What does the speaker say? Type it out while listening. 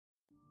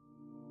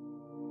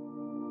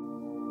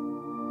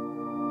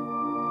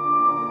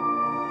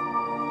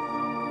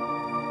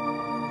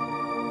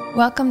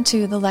Welcome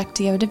to the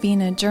Lectio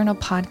Divina Journal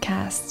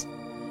Podcast.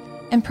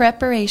 In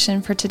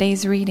preparation for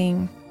today's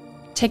reading,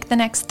 take the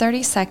next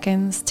 30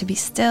 seconds to be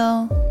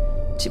still,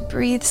 to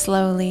breathe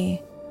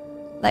slowly.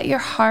 Let your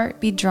heart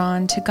be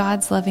drawn to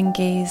God's loving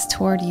gaze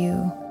toward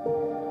you.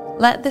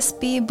 Let this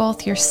be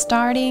both your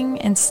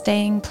starting and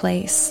staying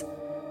place,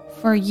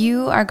 for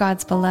you are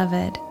God's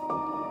beloved.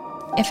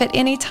 If at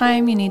any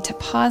time you need to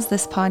pause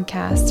this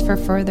podcast for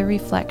further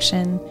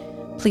reflection,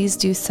 please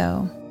do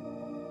so.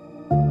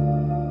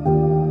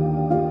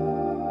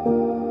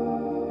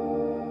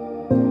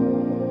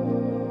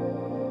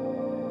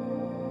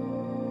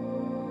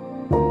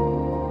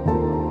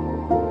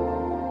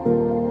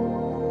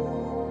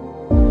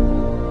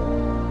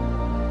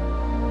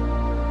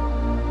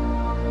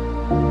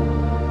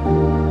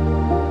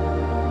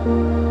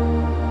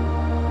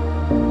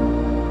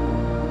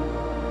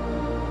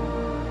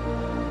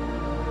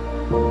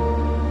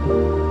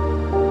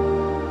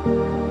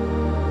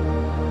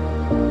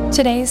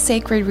 Today's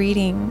sacred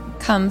reading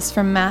comes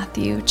from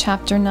Matthew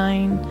chapter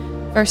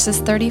 9, verses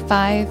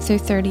 35 through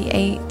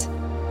 38.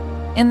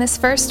 In this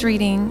first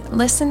reading,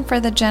 listen for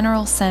the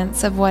general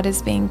sense of what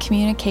is being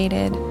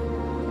communicated.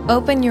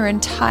 Open your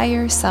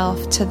entire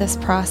self to this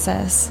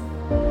process.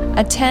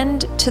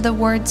 Attend to the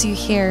words you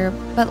hear,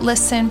 but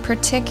listen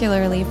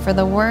particularly for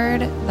the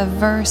word, the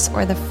verse,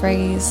 or the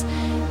phrase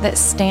that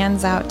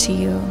stands out to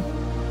you.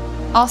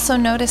 Also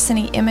notice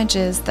any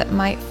images that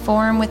might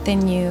form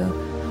within you,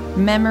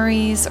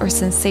 memories or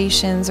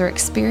sensations or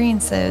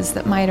experiences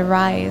that might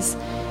arise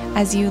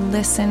as you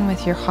listen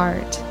with your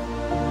heart.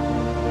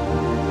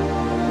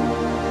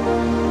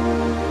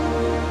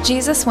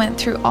 Jesus went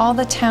through all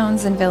the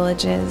towns and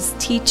villages,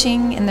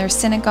 teaching in their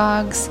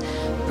synagogues,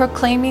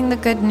 proclaiming the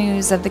good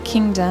news of the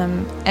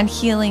kingdom, and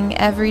healing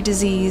every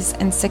disease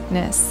and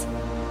sickness.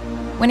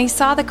 When he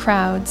saw the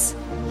crowds,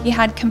 he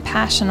had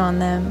compassion on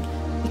them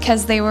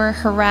because they were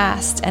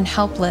harassed and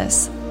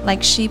helpless,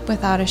 like sheep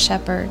without a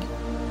shepherd.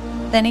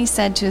 Then he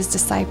said to his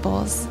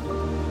disciples,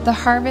 "The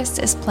harvest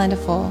is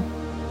plentiful,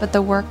 but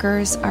the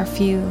workers are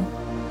few.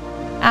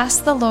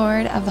 Ask the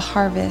Lord of the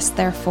harvest,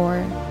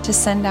 therefore, to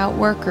send out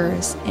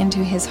workers into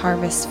his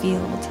harvest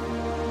field."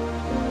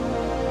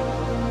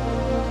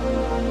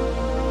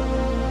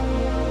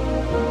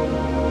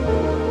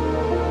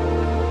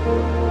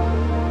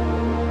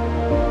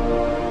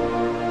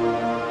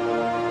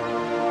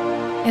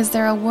 Is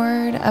there a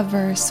word, a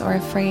verse, or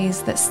a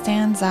phrase that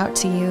stands out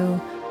to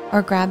you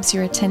or grabs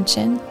your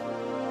attention?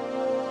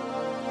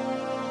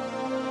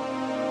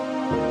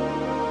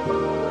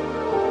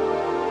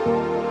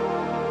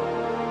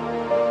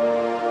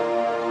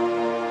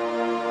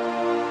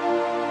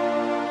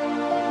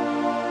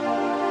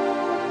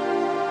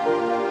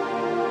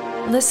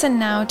 Listen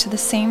now to the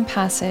same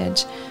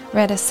passage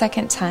read a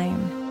second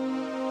time.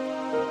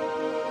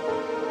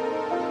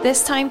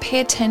 This time pay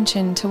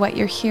attention to what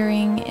you're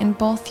hearing in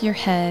both your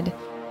head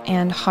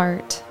and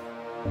heart.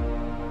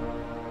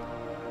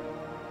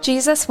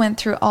 Jesus went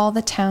through all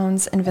the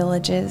towns and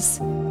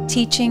villages,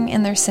 teaching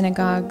in their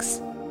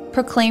synagogues,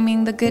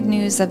 proclaiming the good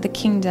news of the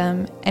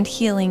kingdom and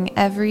healing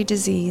every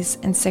disease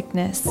and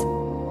sickness.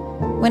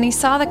 When he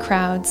saw the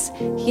crowds,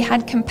 he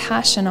had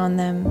compassion on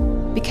them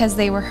because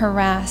they were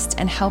harassed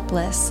and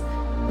helpless,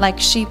 like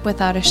sheep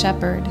without a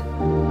shepherd.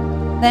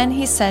 Then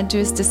he said to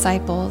his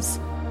disciples,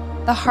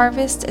 "The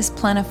harvest is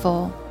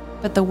plentiful,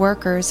 but the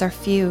workers are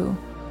few.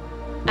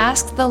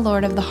 Ask the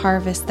Lord of the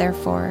harvest,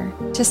 therefore,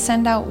 to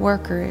send out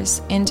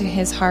workers into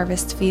his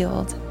harvest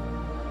field."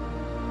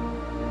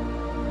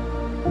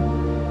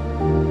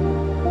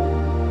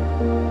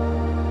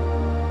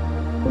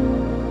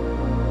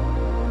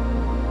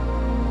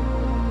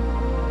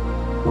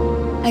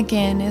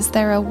 Again, is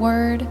there a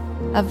word,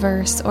 a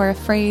verse, or a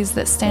phrase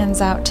that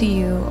stands out to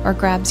you or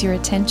grabs your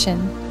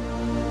attention?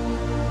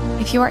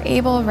 If you are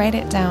able, write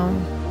it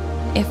down.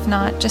 If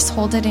not, just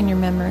hold it in your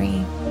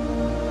memory.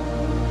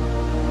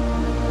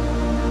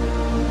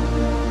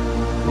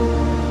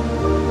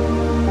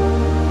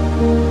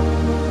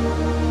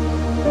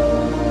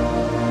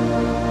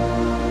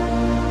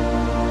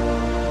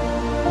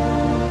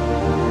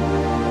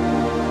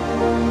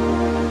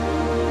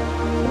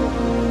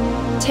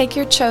 Take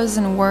your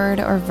chosen word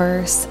or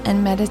verse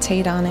and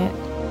meditate on it.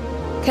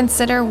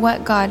 Consider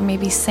what God may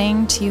be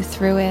saying to you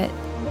through it.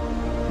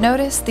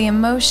 Notice the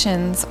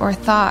emotions or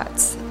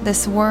thoughts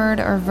this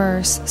word or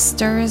verse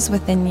stirs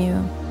within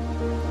you.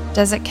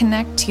 Does it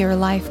connect to your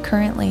life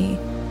currently?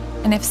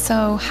 And if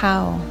so,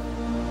 how?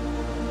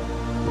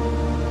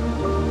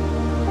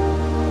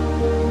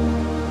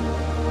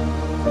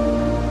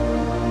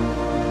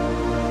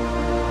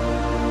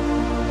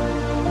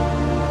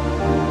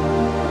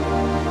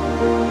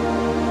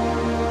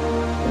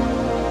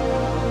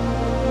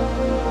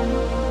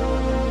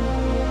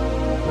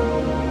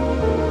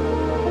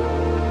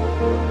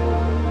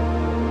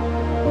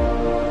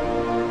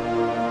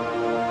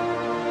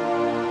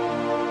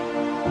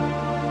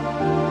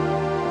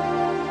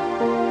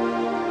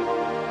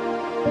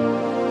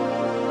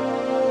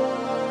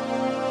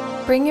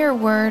 Bring your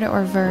word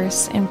or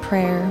verse in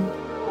prayer.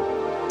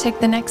 Take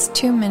the next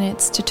 2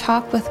 minutes to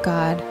talk with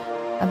God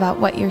about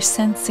what you're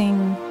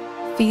sensing,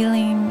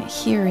 feeling,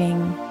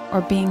 hearing,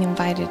 or being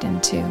invited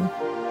into.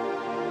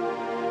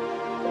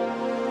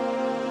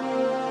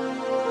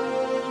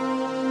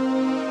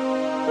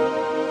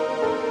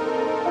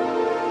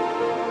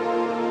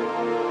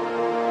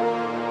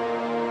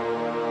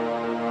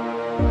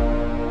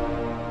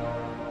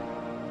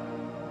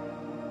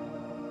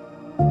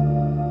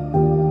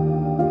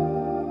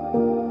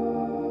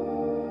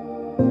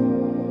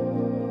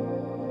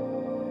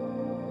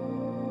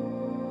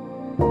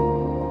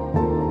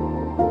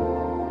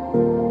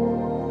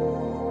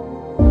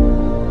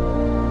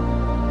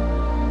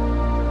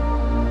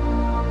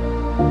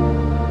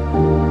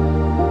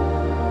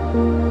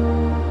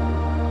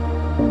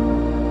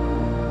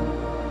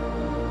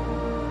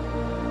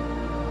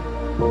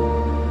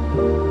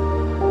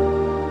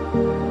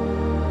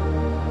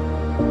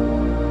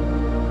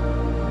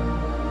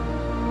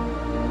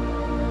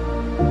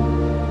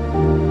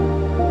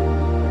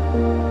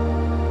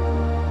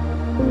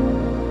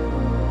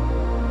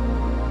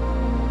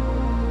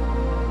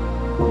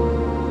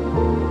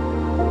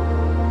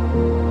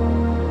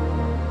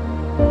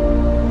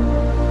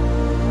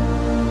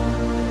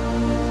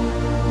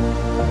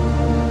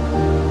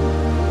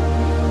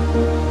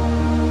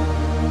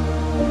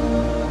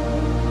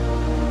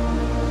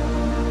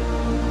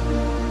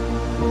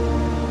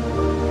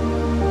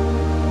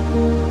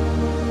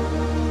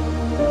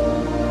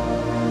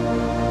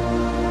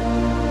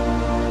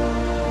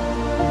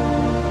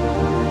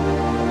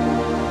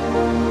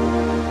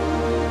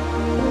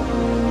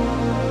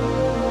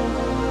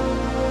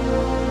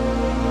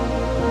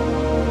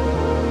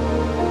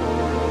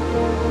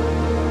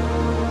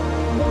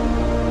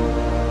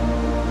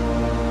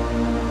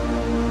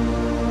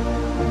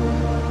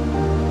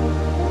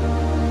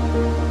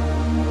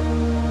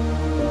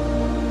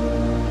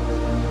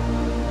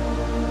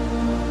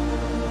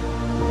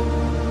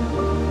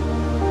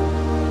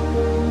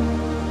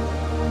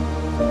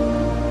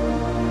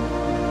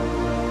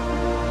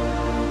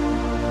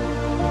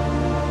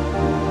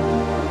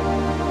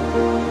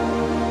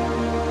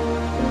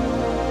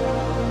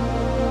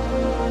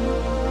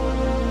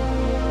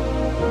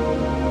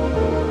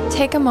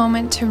 Take a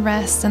moment to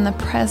rest in the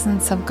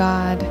presence of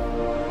God.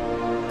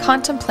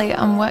 Contemplate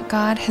on what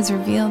God has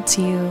revealed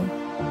to you.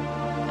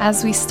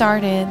 As we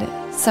started,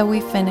 so we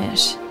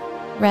finish,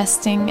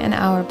 resting in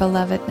our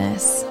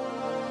belovedness.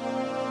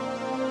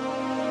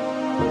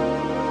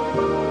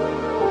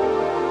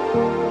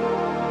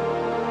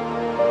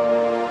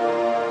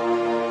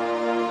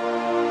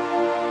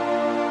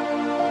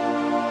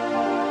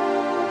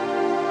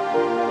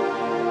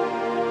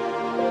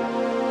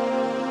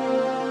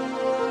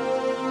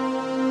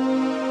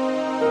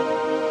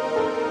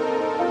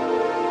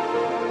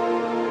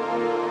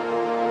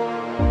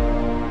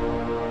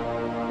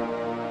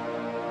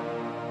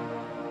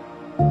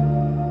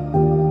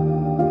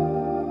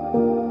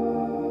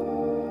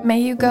 May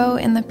you go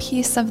in the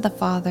peace of the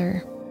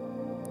Father,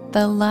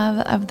 the love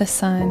of the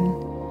Son,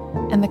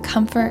 and the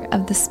comfort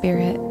of the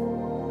Spirit.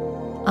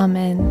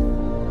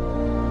 Amen.